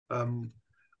Um,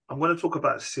 I'm going to talk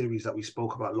about a series that we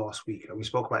spoke about last week, and we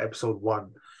spoke about episode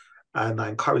one. And I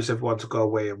encourage everyone to go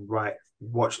away and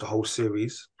watch the whole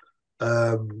series.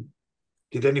 Um,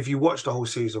 did any of you watch the whole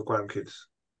series of Grime Kids?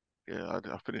 Yeah,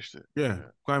 I finished it. Yeah, Yeah.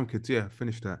 Grime Kids. Yeah,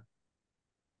 finished that.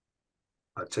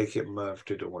 I take it Merv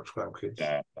didn't watch Grime Kids.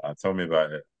 Yeah, tell me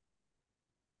about it.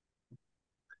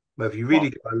 Merv, you What? really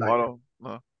gotta like Why it. not?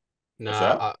 No. What's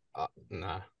that?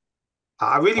 Nah.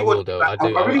 I really I want, will though. like, I I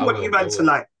do. I really I want you will. I man to will.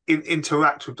 like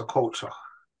interact with the culture.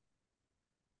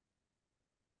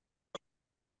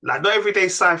 Like not everyday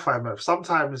sci-fi, Merv.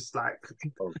 Sometimes like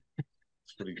Oh,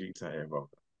 it's pretty geeked out here, bro.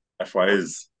 F.Y.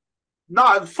 is. no,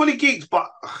 I'm fully geeked, but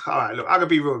all right, look, I'm gonna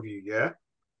be real with you, yeah.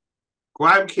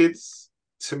 Grime Kids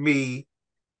to me,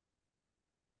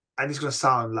 and it's gonna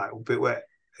sound like a bit wet.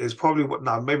 It's probably what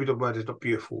now. Maybe the word is not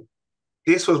beautiful.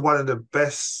 This was one of the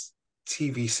best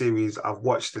TV series I've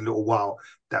watched in a little while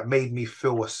that made me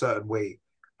feel a certain way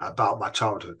about my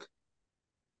childhood.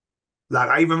 Like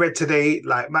I even read today,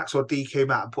 like Maxwell D came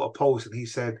out and put a post and he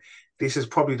said, this is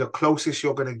probably the closest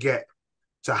you're gonna get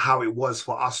to how it was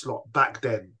for us lot back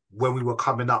then when we were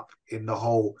coming up in the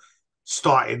whole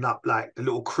starting up like the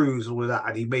little crews and all of that.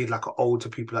 And he made like an ode to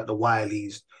people like the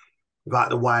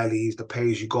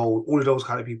Pay As You Go, all of those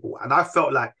kind of people. And I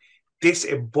felt like this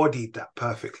embodied that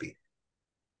perfectly.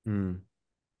 Mm.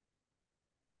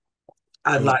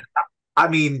 And like, I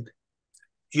mean,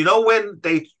 you know when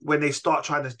they start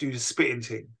trying to do the spitting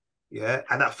thing, yeah,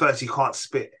 and at first he can't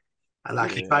spit, and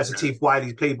like he tries to teach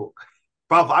Wiley's playbook.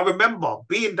 Bruv, I remember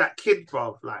being that kid,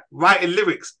 bruv, like writing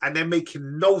lyrics and they're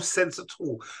making no sense at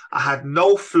all. I had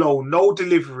no flow, no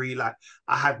delivery, like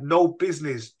I had no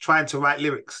business trying to write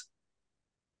lyrics.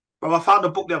 But I found a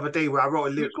book the other day where I wrote a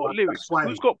Who's lyric. got lyrics?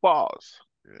 Who's got bars?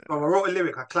 Yeah. Bro, I wrote a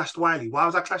lyric. I clashed Wiley. Why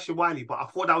was I clashing Wiley? But I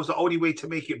thought that was the only way to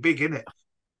make it big, innit?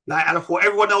 Like, and I thought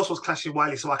everyone else was clashing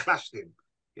Wiley, so I clashed him.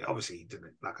 Yeah, obviously he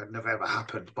didn't. Like, it never ever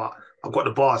happened. But I've got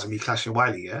the bars of me clashing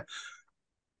Wiley, yeah.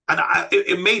 And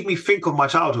it made me think of my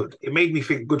childhood. It made me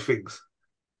think good things.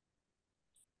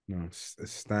 No, it's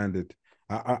standard.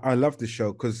 I love the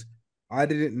show because I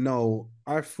didn't know.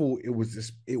 I thought it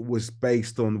was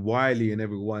based on Wiley and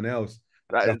everyone else.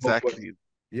 Exactly.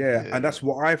 Yeah, and that's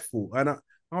what I thought. And I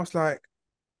was like,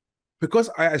 because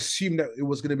I assumed that it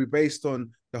was going to be based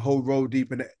on the whole Roll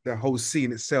Deep and the whole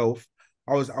scene itself.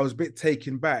 I was a bit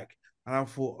taken back, and I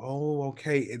thought, oh,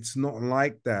 okay, it's not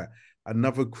like that.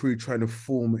 Another crew trying to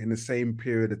form in the same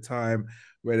period of time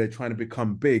where they're trying to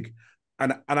become big,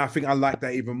 and I think I like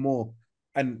that even more.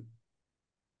 And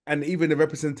even the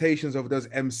representations of those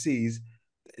MCs,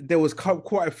 there was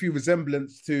quite a few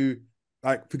resemblance to,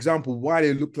 like, for example,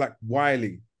 Wiley looked like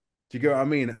Wiley. Do you get what I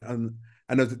mean? And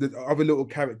there's other little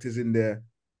characters in there,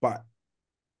 but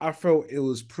I felt it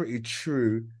was pretty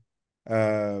true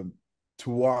to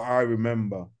what I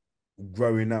remember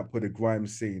growing up with the grime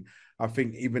scene. I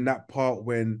think even that part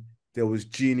when there was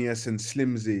Genius and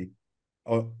Slimzy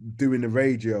doing the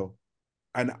radio,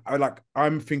 and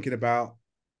I'm thinking about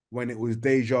when it was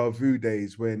Deja Vu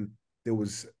days when there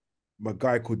was a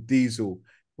guy called Diesel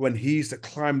when he used to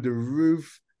climb the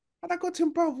roof, and I got to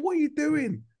him, bro, what are you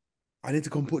doing? I need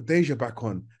to go and put Deja back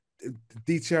on.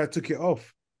 DTI took it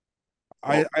off.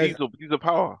 Diesel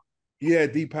Power. Yeah,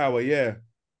 D Power, yeah.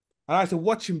 And I had to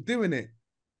watch him doing it.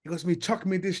 He goes to me, chuck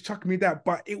me this, chuck me that.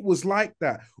 But it was like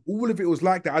that. All of it was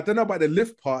like that. I don't know about the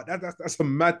lift part. That's a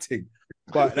mad thing.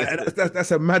 But that's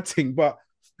a mad thing. But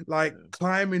like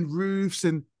climbing roofs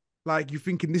and like you're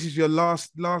thinking this is your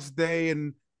last day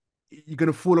and you're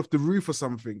gonna fall off the roof or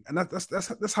something. And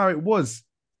that's how it was.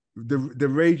 The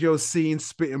radio scene,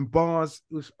 spitting bars.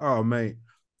 It was, oh mate,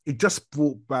 it just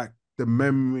brought back the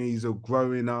memories of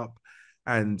growing up,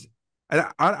 and I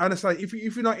understand if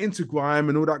you're not into grime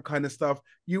and all that kind of stuff,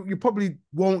 you probably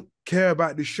won't care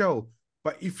about the show.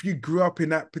 But if you grew up in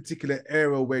that particular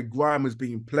era where grime was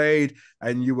being played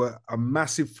and you were a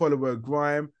massive follower of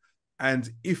grime, and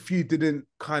if you didn't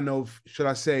kind of, should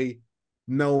I say,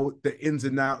 know the ins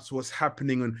and outs, what's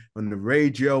happening on the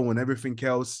radio and everything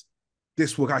else,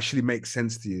 this will actually make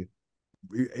sense to you.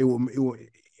 It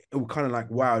will kind of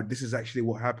like, wow, this is actually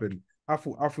what happened. I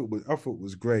thought it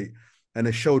was great. And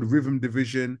it showed Rhythm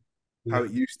Division, how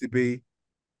it used to be.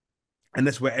 And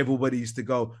that's where everybody used to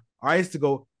go. I used to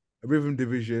go Rhythm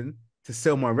Division to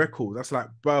sell my records. That's like,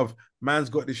 bruv, man's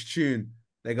got this tune.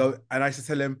 They go, and I used to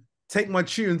tell them, take my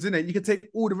tunes, innit? You can take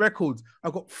all the records.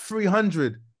 I've got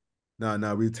 300.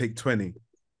 No, we'll take 20.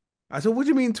 I said, what do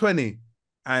you mean 20?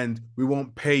 And we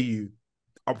won't pay you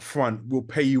up front. We'll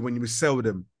pay you when you sell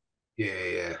them.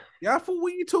 Yeah. Yeah, I thought,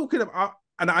 what are you talking about?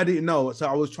 And I didn't know. So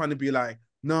I was trying to be like,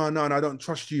 no, I don't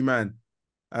trust you, man.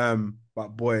 But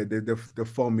boy, they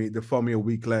phoned me a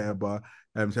week later, but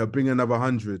so bring another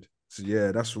 100. So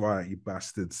yeah, that's right, you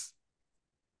bastards.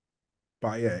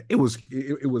 But yeah, it was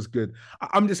good.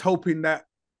 I'm just hoping that,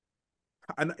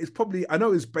 and it's probably, I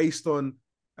know it's based on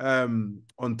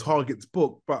Target's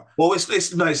book, but well, it's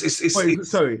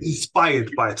sorry,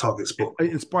 inspired by Target's book.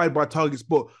 inspired by Target's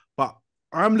book, but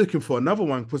I'm looking for another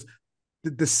one because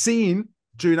the scene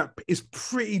during that is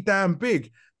pretty damn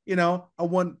big. You know, I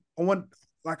want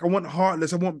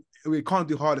Heartless. We can't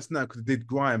do Heartless now because they did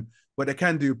Grime, but they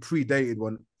can do a predated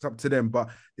one. It's up to them. But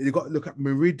you got to look at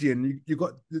Meridian. You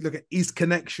got to look at East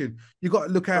Connection. You got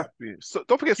to look at. So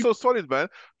don't forget, So Solid, man.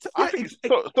 I think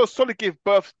so Solid gave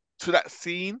birth to that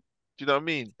scene. Do you know what I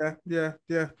mean? Yeah.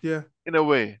 In a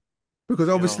way, because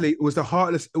obviously it was the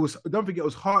Heartless. It was, don't forget, it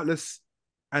was Heartless,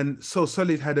 and So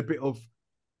Solid had a bit of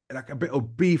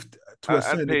beef to a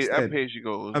certain extent. And Page You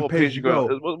Go. And Page You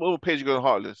Go. More Page You Go and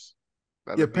Heartless.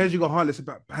 Yeah, Page You Go Heartless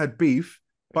had beef,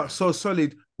 but So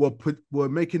Solid were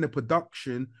making a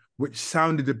production which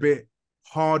sounded a bit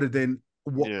harder than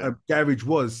what Garage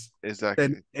was.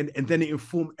 Exactly. And then it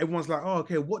informed everyone's like, oh,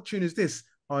 okay, what tune is this?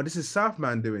 Oh, this is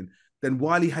Southman doing. Then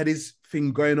Wiley had his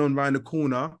thing going on around the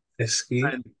corner.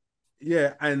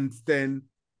 And then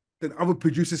other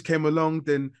producers came along.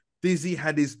 Then Dizzy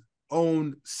had his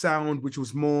own sound, which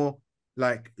was more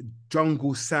like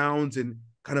jungle sounds and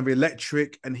kind of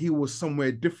electric, and he was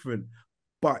somewhere different,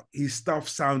 but his stuff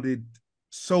sounded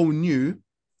so new.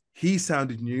 He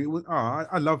sounded new. It was,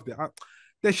 I loved it.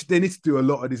 They need to do a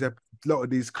lot of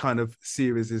these kind of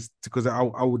series because I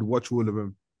would watch all of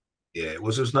them. Yeah, it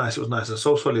was nice. It was nice. And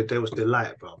So Solid, there was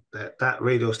Delight, bro. That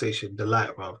radio station,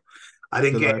 Delight, bro. I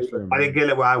didn't get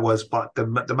it where I was, but the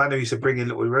man who used to bring in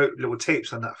little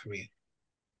tapes on that for me.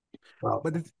 Wow.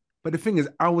 But the thing is,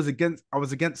 I was against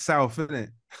South, isn't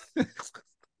it?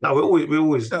 No, we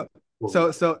always.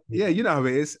 So yeah, you know how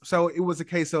it is. So it was a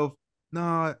case of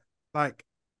like,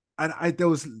 and there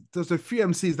was a few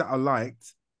MCs that I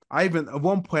liked. I even at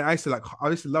one point I used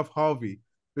to love Harvey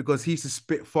because he used to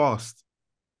spit fast.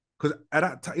 Because at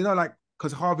that time,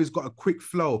 because Harvey's got a quick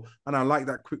flow, and I like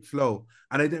that quick flow.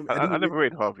 And I never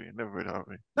read Harvey. No,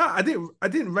 I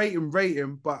didn't rate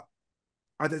him, but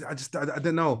I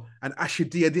don't know. And Asher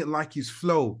D, I didn't like his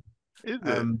flow. Is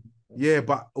it? Yeah,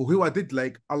 but who I did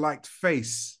like, I liked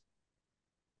Face.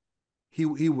 He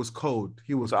was cold.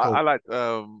 He was cold. I liked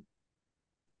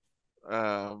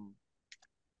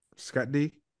Scat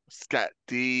D. Scat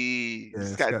D. Yeah,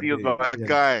 Scat D was my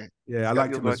guy. Yeah, I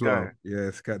liked him as well. Yeah,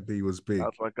 Scat D was big.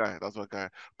 That's my guy.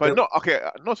 But not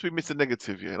to be Mr.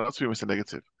 Negative, Not to be Mr.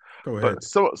 Negative. Go ahead.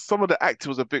 But some of the acting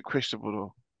was a bit questionable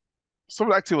though. Some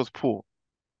of the acting was poor.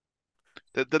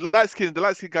 The light skin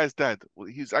guy's dad,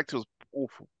 his acting was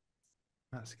awful.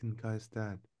 Light skin guy's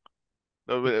dad.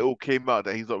 No, when it all came out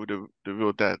that he's not with the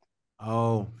real dad.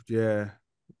 Oh yeah.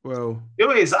 Well,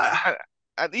 anyways,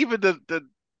 and even the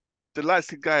light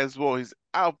skin guy as well. He's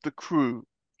out of the crew.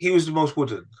 He was the most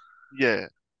wooden. Yeah,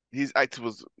 his acting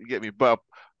was, you get me. But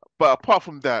apart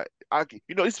from that,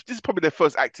 this is probably their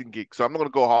first acting gig, so I'm not gonna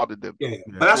go hard on them. Yeah.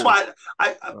 But that's why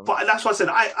but that's why I said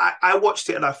I watched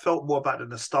it and I felt more about the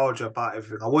nostalgia about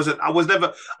everything. I was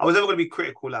never gonna be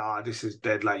critical like, this is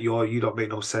dead, like you don't make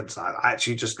no sense. I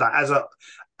actually just like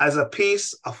as a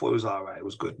piece, I thought it was all right. It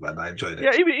was good, man. I enjoyed it.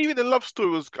 Yeah, even the love story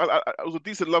was a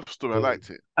decent love story. I liked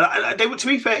it. And they were, to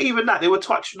be fair, even that they were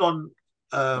touching on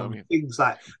things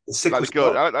like the sickle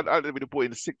cell. I didn't the boy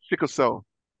in the sickle cell.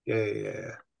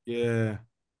 Yeah.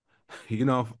 I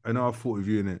know I thought of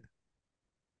you in it.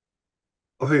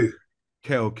 Of who?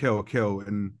 Kel,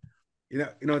 and the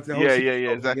whole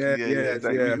exactly.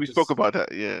 Yeah. We spoke about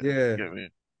that. Yeah.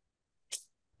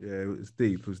 Yeah, it was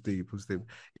deep.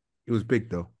 It was big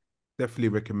though. Definitely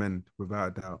recommend,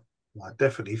 without a doubt.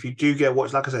 Definitely. If you do get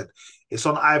watched, like I said, it's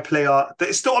on iPlayer.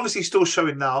 It's still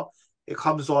showing now. It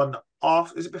comes on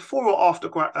after. Is it before or after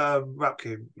Rap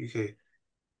Game UK?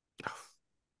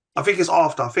 I think it's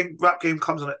after. I think Rap Game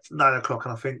comes on at 9 o'clock,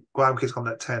 and I think Grime Kids come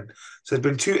at 10. So there's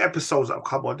been 2 episodes that have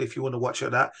come on if you want to watch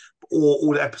it. That or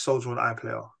all the episodes are on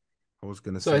iPlayer. I was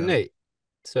gonna say. So Nate,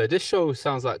 this show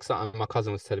sounds like something my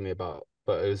cousin was telling me about,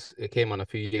 but it came on a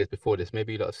few years before this.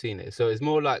 Maybe you lot have seen it. So it's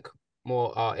more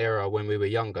our era when we were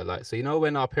younger. Like, so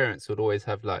when our parents would always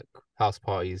have like house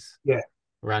parties,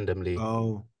 randomly.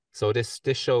 Oh, so this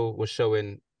show was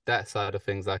showing that side of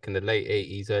things, like in the late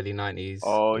 80s, early 90s.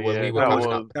 Oh when yeah, we were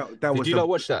coming up. Did you not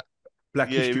watch that? Black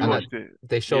Yeah, History we And Month. watched it.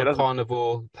 they Yeah, showed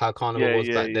Carnival, how Carnival yeah, was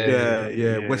yeah, back yeah, then. yeah, Yeah, yeah,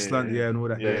 yeah, yeah, West London, yeah, yeah, and all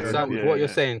that. yeah, Yeah, yeah, that Sound, was what you're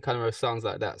yeah. saying kind of sounds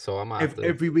like that, so I might have to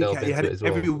every week. delve You into had it as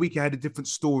well. every week. You had a different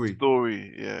story.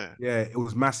 Story, yeah. Yeah, it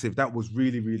was massive. That was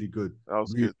really, really good. That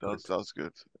was Really good. That good. was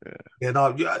good. Yeah. Yeah,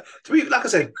 no, yeah. To me, like I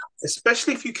said,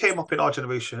 especially if you came up in our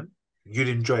generation, you'd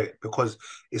enjoy it because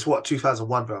it's what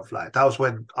 2001, bro. Like that was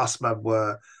when us man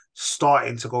were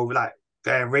starting to go like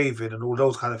going raving and all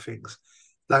those kind of things.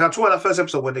 Like I'm talking about that first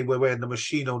episode when they were wearing the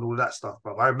Moschino and all that stuff,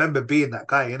 bro. I remember being that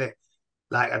guy in it,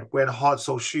 like and wearing hard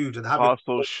sole shoes and having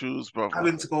Hardstyle shoes, brother.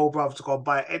 having to go, bruv, to go and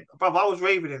buy it. Bruv, I was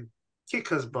raving in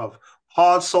kickers, bruv.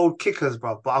 Hard soled kickers,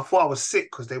 bruv. But I thought I was sick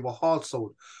because they were hard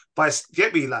soled. But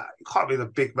get me, like, you can't be the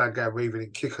big man guy raving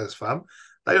in kickers, fam.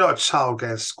 Like, you're not a child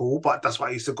going to school, but that's what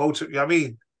I used to go to. You know what I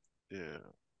mean? Yeah.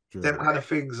 Them Sure. kind of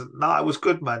things. Nah, it was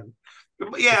good, man.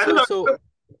 But yeah, I It's don't also know.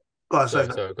 Go on, sorry,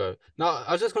 sorry. sorry, go. No,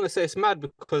 I was just gonna say it's mad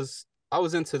because I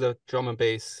was into the drum and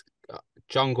bass,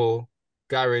 jungle,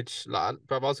 garage. Like,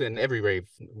 bro, I was in every rave.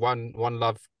 One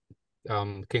love,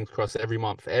 King's Cross every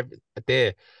month, every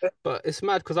there. But it's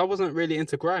mad because I wasn't really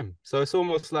into grime, so it's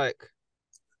almost like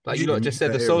you You, lot just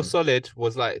said, That the So era. Solid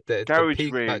was like the Garage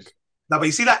peak. raves. Like, no, but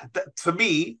you see that for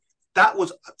me, that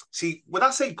was see when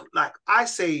I say like I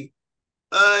say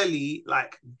early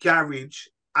like garage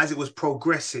as it was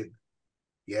progressing.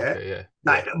 Yeah, okay, yeah,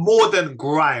 like yeah. more than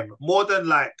grime, more than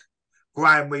like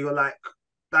grime where you're like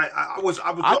I was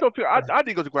I not don't think I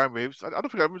didn't go to Grime Waves. I don't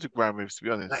think I went to Grime Waves, to be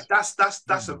like honest.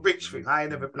 that's a rich thing. I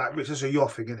ain't never like rich. That's a your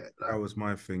thing, innit? That was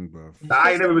my thing, bro. It's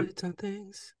I ain't just the never. little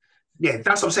things. Yeah,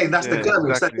 that's what I'm saying. That's the Yeah, garage, like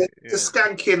exactly. the Yeah,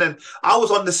 skanking, and I was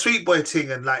on the sweet boy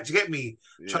thing, and like, do you get me?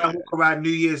 Trying yeah. to walk around New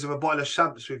Year's with a bottle of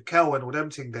champs with Kel and all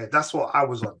them thing there. That's what I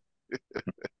was on.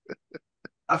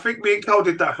 I think me and Kel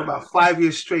did that for about 5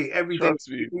 years straight, every day, Trust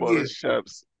me, New bottle of Year's.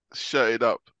 Shabs. Shut it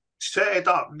up. Set it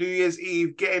up, New Year's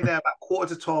Eve, get in there about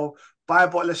 11:45, buy a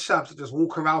bottle of champs, and just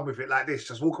walk around with it like this.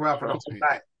 Just walk around for the Trust whole me.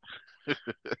 night,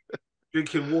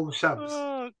 drinking warm champs.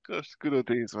 Oh gosh, good old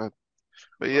days, man.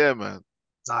 But yeah, man.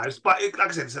 Nah, like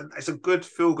I said, it's a good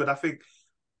feel good. I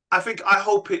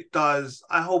hope it does.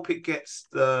 I hope it gets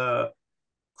the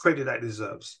credit that it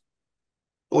deserves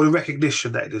or the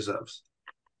recognition that it deserves.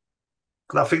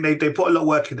 Because I think they put a lot of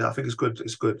work in it. I think it's good.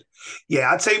 It's good.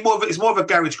 Yeah, I'd say it's more of a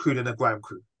garage crew than a grime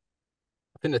crew.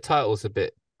 I think the title's a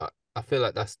bit. I feel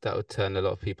like that would turn a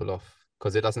lot of people off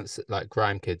because it doesn't like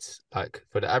Grime Kids. Like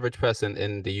for the average person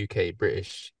in the UK,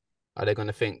 British, are they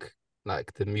gonna think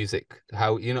like the music?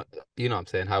 How you know what I'm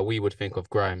saying? How we would think of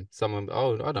grime? Someone,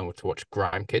 oh, I don't want to watch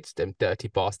Grime Kids, them dirty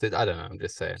bastards. I don't know. I'm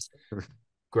just saying,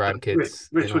 Grime Kids.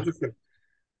 Rich, what do you think?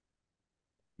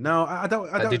 No, I don't.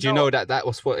 I don't Did you know. know that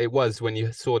was what it was when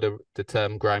you saw the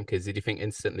term Grime Kids? Did you think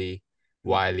instantly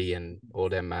Wiley and all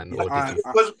them, man, Yeah, or did you?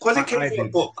 Because it came I from a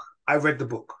did. book. I read the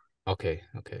book. Okay,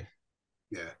 okay.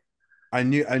 Yeah. I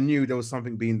knew there was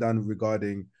something being done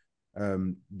regarding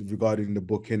the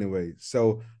book anyway.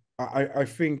 So I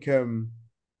think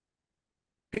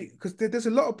because there's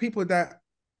a lot of people that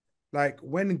like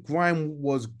when grime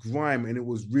was grime and it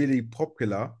was really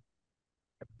popular,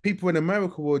 people in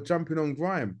America were jumping on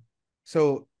grime.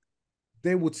 So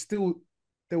they would still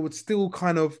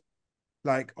kind of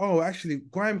like, oh, actually,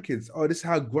 Grime Kids. Oh, this is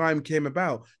how grime came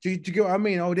about. Do you get what I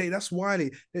mean? Oh, that's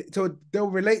Wiley. So they'll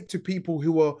relate to people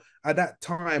who were at that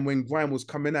time when grime was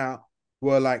coming out,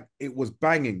 were like it was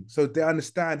banging. So they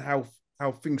understand how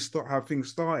things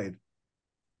started.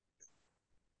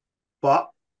 But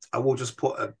I will just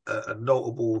put a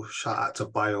notable shout out to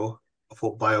Bio. I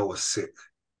thought Bio was sick.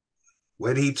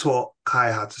 When he taught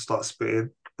Kai how to start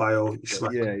spitting, Bio, he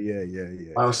smashed Yeah,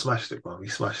 it. Bio smashed it, bro. He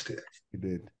smashed it. He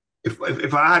did.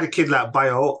 If I had a kid like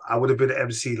Bio, I would have been an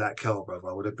MC like Kel, bro.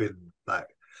 I would have been like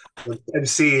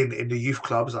MCing in the youth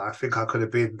clubs. I think I could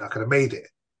have made it.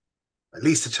 At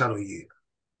least to channel you.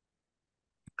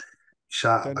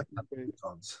 Shout out.